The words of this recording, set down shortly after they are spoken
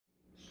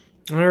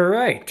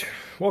Alright,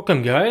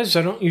 welcome guys.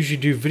 I don't usually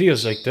do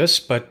videos like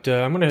this, but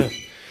I'm going to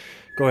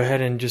go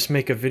ahead and just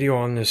make a video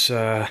on this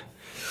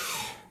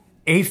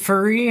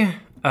Aferiy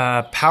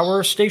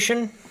Power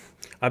Station.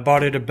 I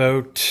bought it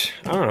about,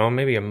 I don't know,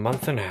 maybe a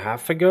month and a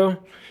half ago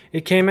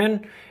it came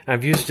in.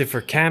 I've used it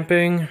for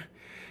camping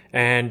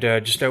and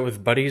just out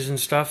with buddies and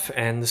stuff,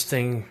 and this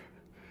thing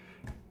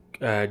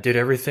did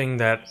everything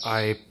that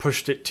I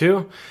pushed it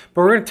to.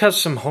 But we're going to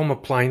test some home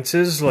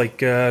appliances like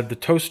the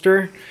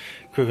toaster.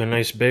 Cook a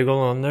nice bagel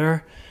on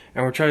there,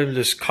 and we're trying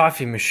this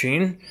coffee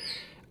machine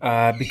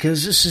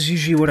because this is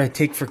usually what I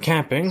take for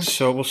camping,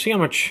 so we'll see how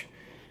much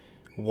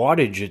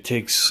wattage it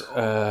takes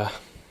on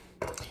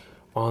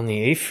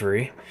the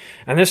Aferiy.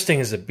 And this thing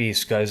is a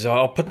beast, guys.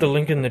 I'll put the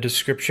link in the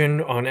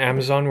description on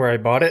Amazon where I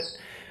bought it.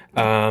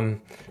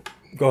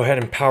 Go ahead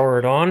and power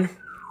it on.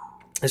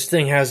 This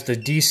thing has the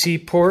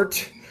DC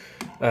port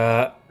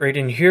right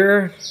in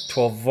here,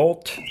 12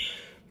 volt.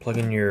 Plug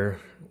in your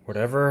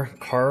whatever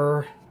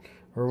car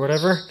or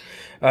whatever.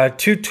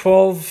 Two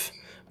 12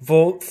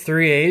 volt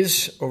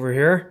 3As over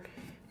here.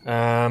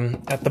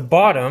 At the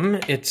bottom,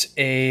 it's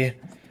a,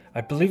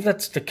 I believe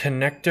that's the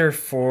connector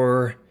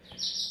for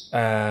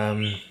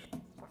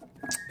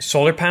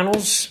solar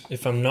panels,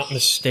 if I'm not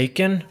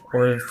mistaken,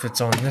 or if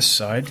it's on this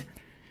side.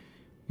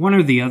 One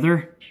or the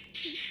other.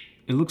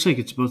 It looks like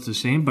it's both the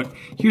same, but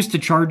here's to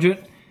charge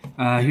it.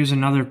 Here's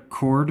another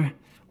cord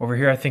over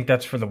here. I think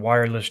that's for the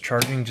wireless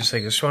charging, just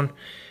like this one.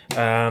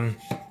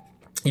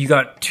 You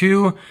got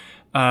two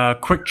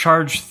quick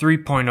charge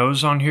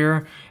 3.0s on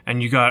here,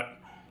 and you got,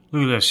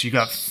 look at this, you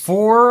got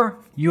 4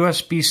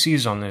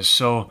 USB-Cs on this,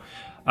 so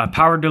a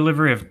power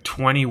delivery of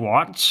 20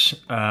 watts.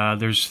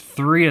 There's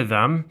 3 of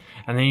them,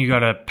 and then you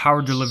got a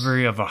power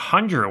delivery of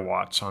 100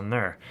 watts on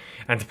there.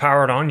 And to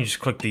power it on, you just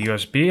click the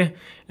USB, and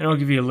it'll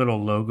give you a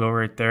little logo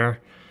right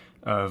there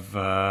of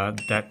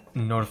that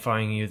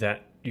notifying you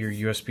that your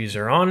USBs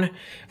are on.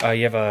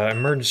 You have an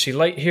emergency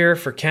light here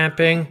for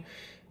camping.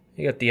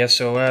 You got the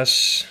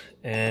SOS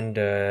and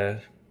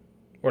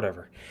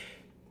whatever.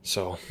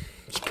 So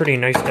it's pretty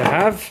nice to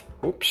have.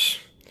 Oops,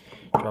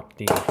 dropped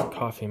the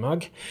coffee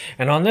mug.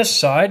 And on this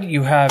side,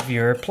 you have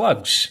your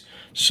plugs.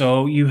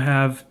 So you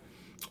have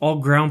all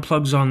ground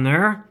plugs on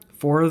there,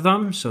 4 of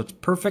them, so it's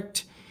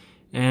perfect.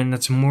 And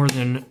that's more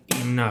than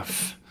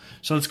enough.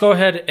 So let's go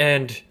ahead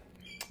and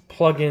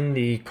plug in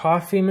the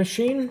coffee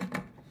machine.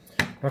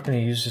 I'm not going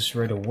to use this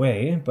right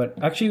away, but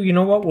actually, you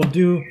know what? We'll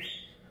do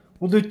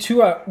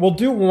two. We'll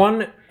do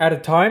one at a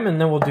time, and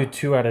then we'll do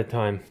 2 at a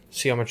time.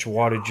 See how much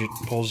wattage it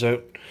pulls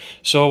out.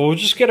 So we'll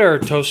just get our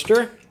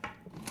toaster,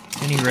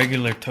 any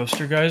regular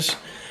toaster, guys.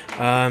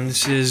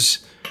 This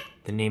is,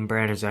 the name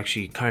brand is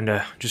actually kind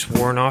of just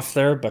worn off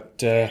there,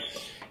 but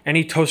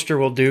any toaster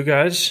will do,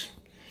 guys.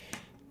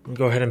 We'll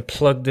go ahead and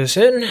plug this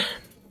in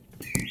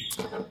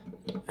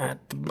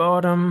at the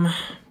bottom.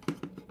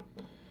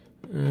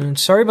 And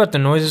sorry about the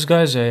noises,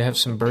 guys. I have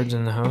some birds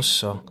in the house,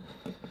 so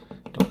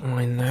don't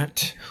mind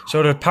that.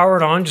 So to power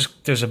it on,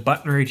 just there's a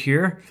button right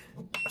here.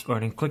 Go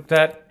ahead and click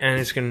that, and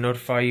it's going to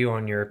notify you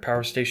on your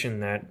power station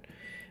that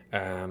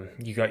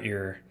you got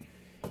your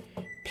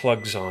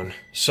plugs on.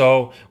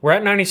 So we're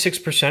at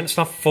 96%. It's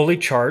not fully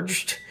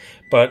charged,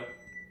 but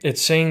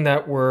it's saying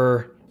that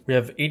we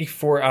have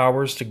 84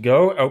 hours to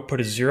go. Output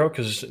is 0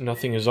 because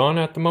nothing is on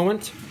at the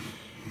moment.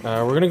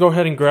 We're going to go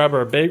ahead and grab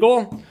our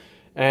bagel,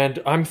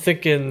 and I'm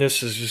thinking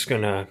this is just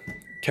going to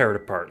tear it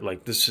apart.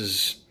 Like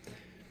this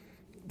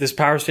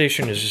power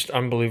station is just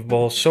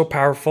unbelievable, so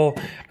powerful.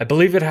 I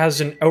believe it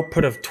has an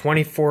output of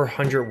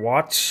 2400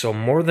 watts, so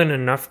more than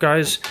enough,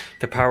 guys,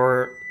 to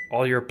power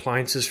all your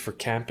appliances for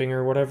camping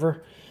or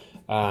whatever.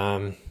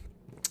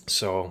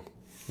 So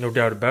no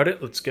doubt about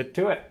it. Let's get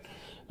to it.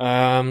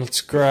 Let's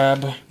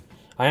grab,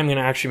 I am going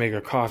to actually make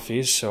a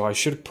coffee, so I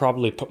should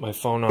probably put my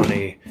phone on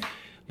a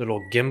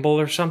little gimbal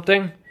or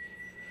something.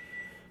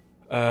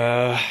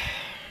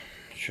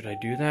 Should I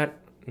do that?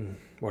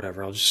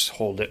 Whatever, I'll just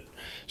hold it.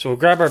 So we'll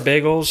grab our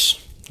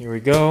bagels. Here we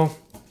go.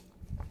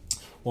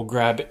 We'll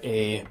grab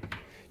a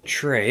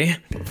tray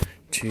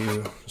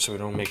so we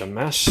don't make a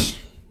mess.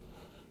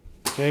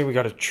 Okay, we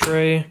got a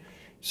tray,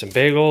 some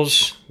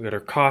bagels, we got our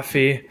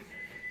coffee,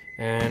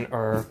 and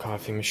our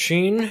coffee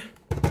machine.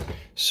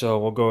 So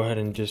we'll go ahead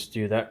and just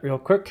do that real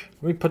quick.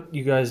 Let me put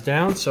you guys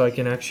down so I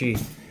can actually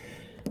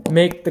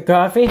make the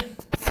coffee.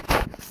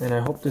 And I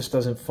hope this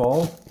doesn't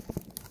fall.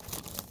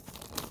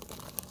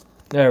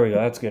 There we go,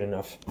 that's good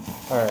enough.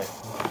 Alright,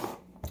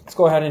 let's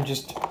go ahead and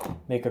just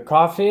make a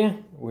coffee.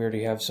 We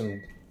already have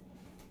some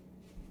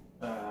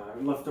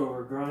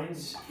leftover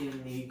grinds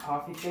in the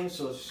coffee thing,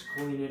 so let's just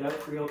clean it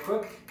up real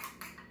quick.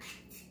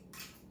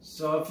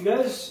 So if you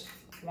guys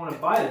want to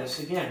buy this,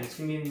 again, it's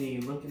going to be in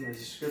the link in the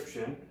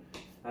description.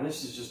 And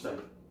this is just an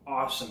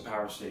awesome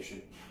power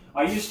station.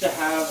 I used to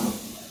have,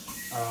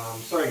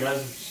 sorry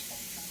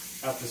guys,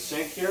 I'm at the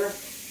sink here,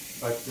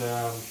 but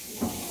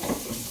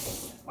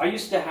I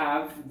used to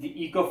have the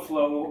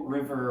EcoFlow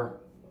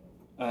River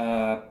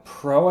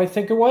Pro, I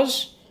think it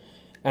was.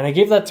 And I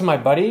gave that to my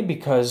buddy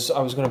because I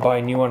was going to buy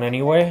a new one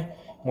anyway.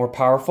 more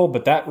powerful,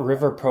 but that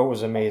River Pro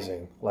was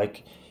amazing.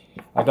 Like,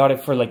 I got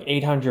it for like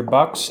 800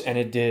 bucks and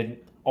it did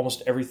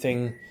almost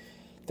everything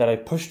that I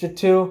pushed it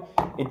to.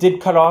 It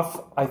did cut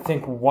off, I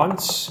think,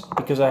 once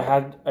because I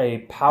had a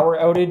power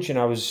outage and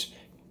I was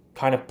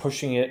kind of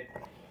pushing it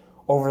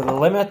over the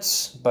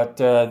limits, but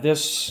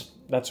that's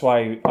why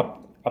I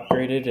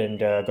upgraded and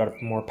got a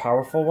more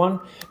powerful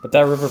one. But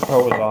that River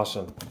Pro was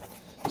awesome.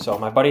 So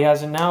my buddy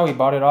has it now. He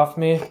bought it off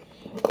me,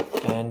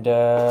 and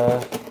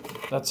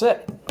that's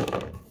it.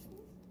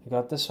 I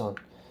got this one.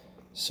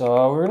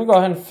 So we're gonna go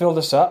ahead and fill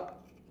this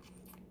up,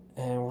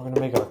 and we're gonna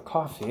make our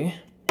coffee.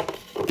 There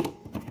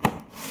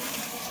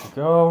we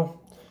go.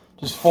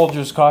 Just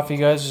Folgers coffee,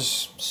 guys.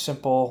 Just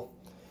simple,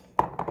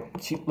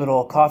 cute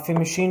little coffee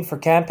machine for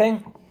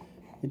camping.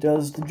 It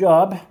does the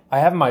job. I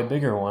have my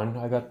bigger one.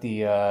 I got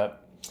the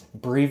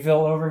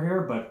Breville over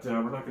here, but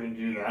we're not going to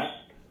do that.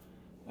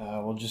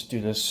 We'll just do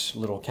this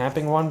little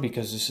camping one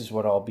because this is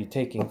what I'll be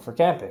taking for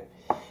camping.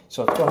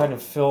 So let's go ahead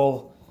and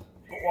fill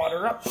the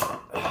water up.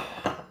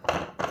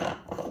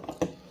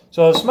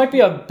 So this might be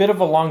a bit of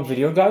a long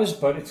video, guys,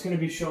 but it's going to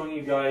be showing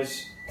you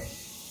guys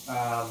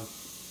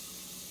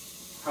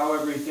how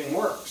everything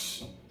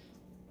works.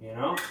 You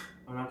know,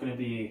 I'm not going to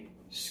be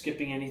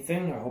skipping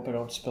anything. I hope I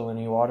don't spill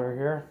any water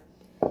here.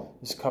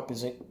 This cup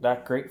isn't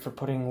that great for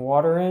putting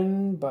water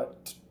in,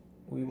 but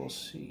we will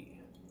see.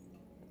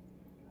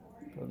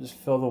 I'll just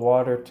fill the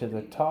water to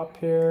the top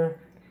here.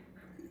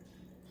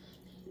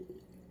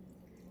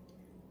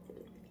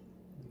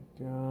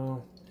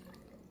 There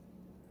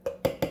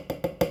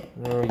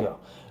we go.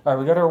 All right,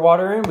 we got our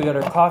water in. We got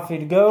our coffee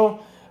to go.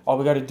 All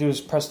we got to do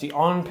is press the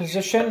on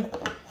position,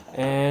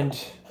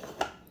 and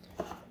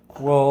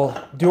we'll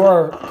do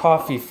our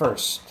coffee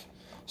first.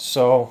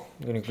 So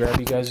I'm going to grab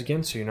you guys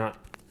again so you're not...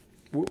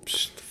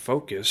 Whoops,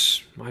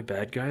 focus. My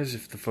bad, guys,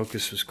 if the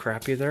focus was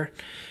crappy there.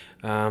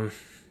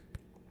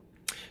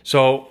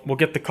 So we'll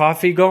get the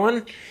coffee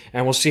going,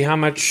 and we'll see how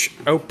much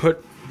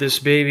output this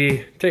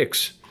baby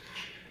takes.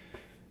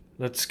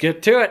 Let's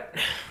get to it.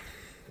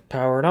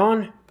 Power it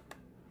on.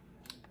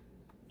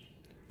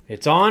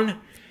 It's on,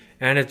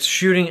 and it's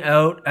shooting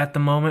out at the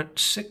moment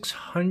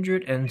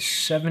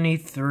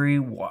 673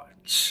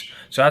 watts.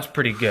 So that's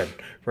pretty good.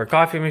 For a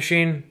coffee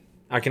machine,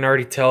 I can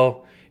already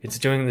tell it's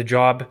doing the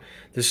job.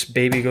 This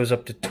baby goes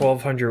up to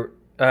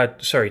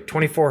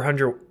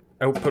 2400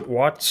 output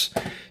watts.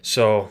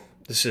 So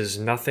this is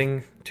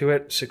nothing to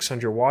it,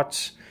 600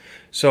 watts.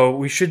 So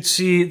we should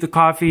see the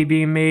coffee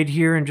being made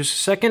here in just a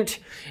second.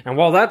 And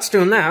while that's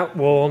doing that,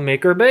 we'll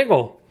make our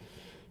bagel.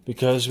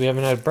 Because we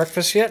haven't had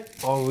breakfast yet,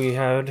 all we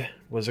had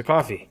was a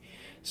coffee.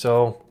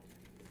 So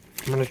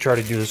I'm gonna try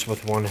to do this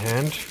with one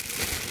hand.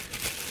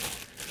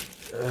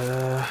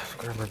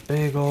 Grab our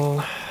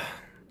bagel.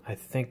 I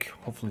think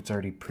hopefully it's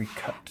already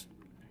pre-cut.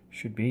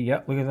 Should be.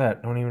 Yeah, look at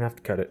that. Don't even have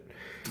to cut it.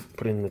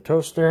 Put it in the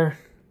toaster.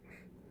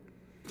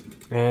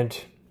 And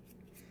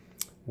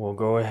we'll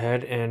go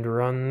ahead and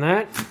run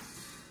that.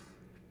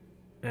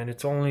 And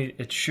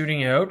it's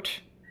shooting out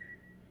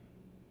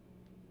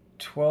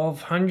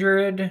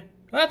 1200.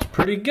 That's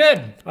pretty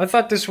good. I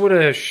thought this would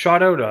have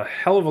shot out a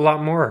hell of a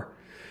lot more.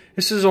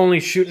 This is only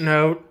shooting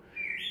out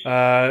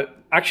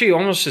actually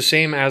almost the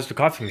same as the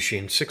coffee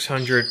machine,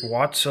 600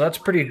 watts. So that's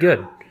pretty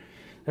good.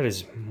 That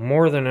is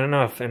more than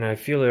enough, and I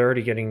feel it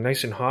already getting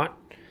nice and hot.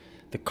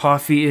 The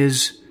coffee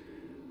is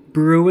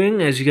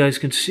brewing, as you guys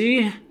can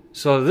see.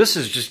 So this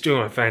is just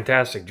doing a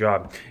fantastic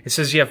job. It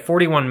says you have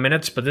 41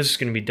 minutes, but this is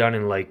going to be done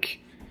in like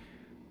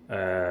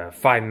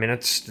 5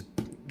 minutes.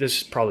 This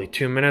is probably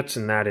 2 minutes,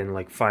 and that in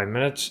like 5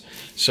 minutes.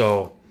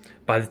 So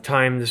by the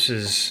time this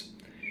is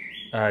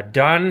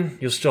done,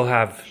 you'll still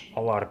have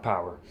a lot of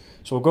power.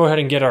 So we'll go ahead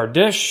and get our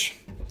dish,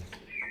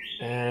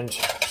 and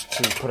just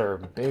to put our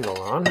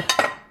bagel on.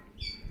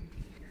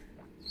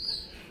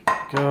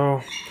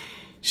 Go.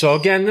 So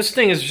again, this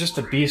thing is just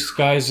a beast,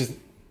 guys.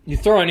 You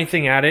throw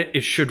anything at it,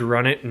 it should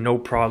run it, no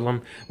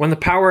problem. When the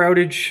power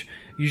outage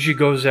usually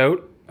goes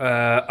out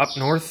up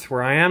north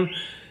where I am,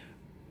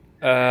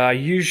 I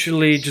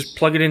usually just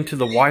plug it into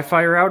the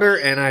Wi-Fi router,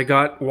 and I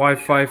got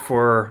Wi-Fi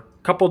for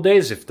a couple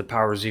days if the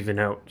power's even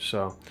out.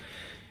 So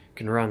you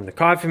can run the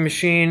coffee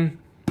machine,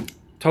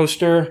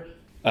 toaster,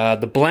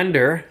 the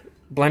blender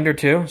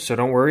too, so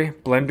don't worry.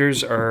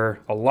 Blenders are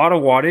a lot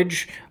of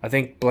wattage. I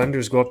think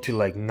blenders go up to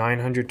like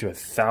 900 to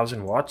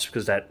 1000 watts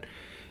because that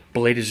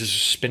blade is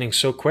just spinning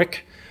so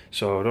quick.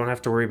 So don't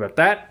have to worry about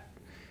that.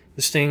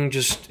 This thing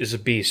just is a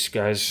beast,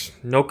 guys.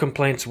 No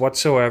complaints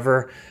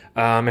whatsoever.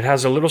 It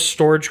has a little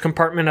storage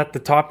compartment at the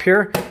top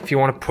here if you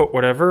want to put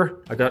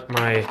whatever. I got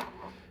my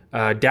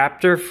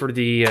adapter for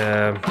the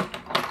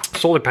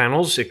solar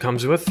panels. It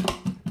comes with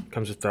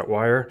that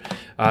wire.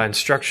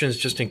 Instructions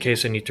just in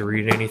case I need to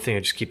read anything. I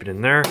just keep it in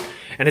there.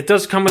 And it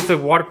does come with a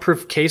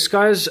waterproof case,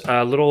 guys.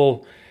 A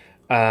little,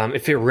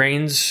 if it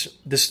rains,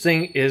 this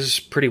thing is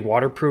pretty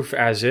waterproof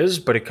as is,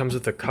 but it comes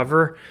with a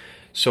cover.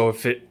 So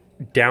if it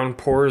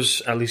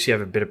downpours, at least you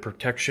have a bit of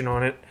protection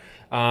on it.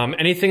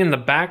 Anything in the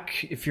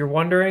back, if you're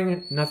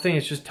wondering, nothing.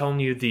 It's just telling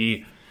you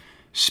the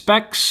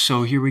specs.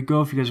 So here we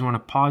go. If you guys want to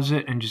pause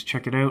it and just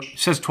check it out. It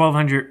says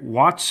 1200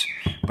 watts,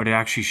 but it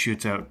actually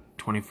shoots out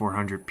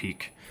 2400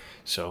 peak.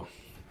 So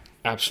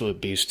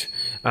absolute beast.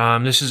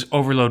 This is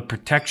overload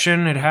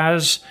protection it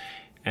has.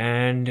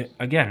 And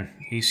again,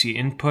 AC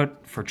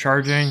input for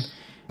charging.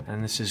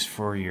 And this is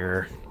for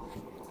your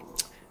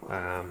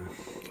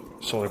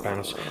solar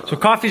panels. So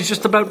coffee's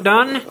just about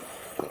done.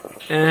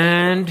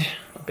 And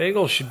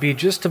bagel should be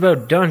just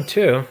about done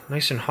too.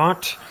 Nice and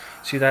hot.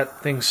 See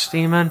that thing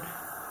steaming?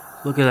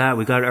 Look at that.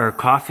 We got our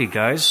coffee,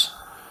 guys.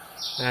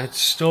 And it's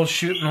still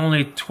shooting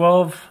only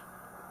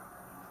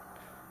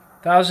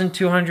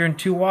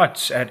 12,202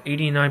 watts at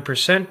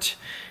 89%.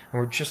 And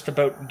we're just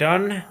about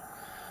done.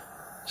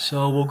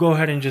 So we'll go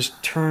ahead and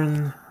just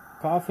turn the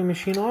coffee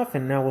machine off,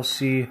 and now we'll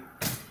see.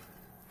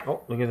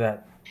 Oh, look at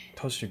that.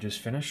 Toaster just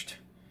finished.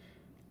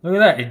 Look at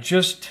that. It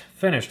just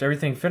finished.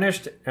 Everything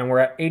finished, and we're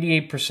at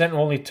 88%.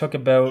 Only took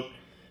about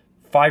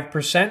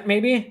 5%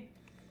 maybe.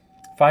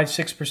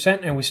 5-6%,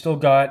 and we still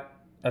got,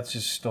 that's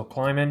just still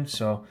climbing.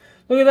 So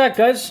look at that,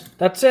 guys.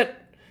 That's it.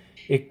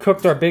 It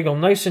cooked our bagel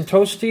nice and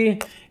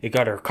toasty. It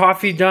got our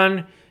coffee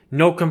done.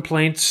 No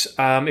complaints.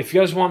 If you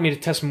guys want me to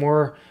test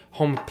more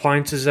home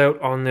appliances out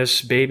on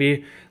this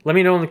baby, let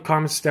me know in the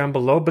comments down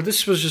below. But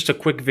this was just a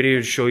quick video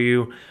to show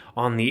you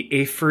on the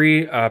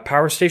Aferiy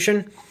Power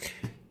Station.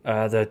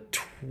 What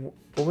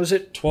was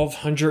it?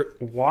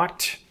 1200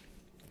 watt.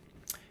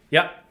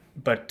 Yep,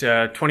 but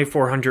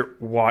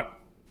 2400 watt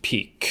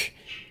peak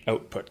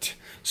output.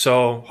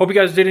 So hope you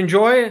guys did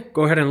enjoy.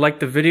 Go ahead and like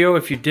the video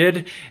if you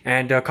did,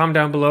 and comment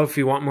down below if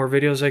you want more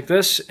videos like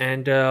this,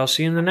 and I'll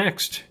see you in the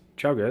next.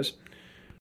 Ciao, guys.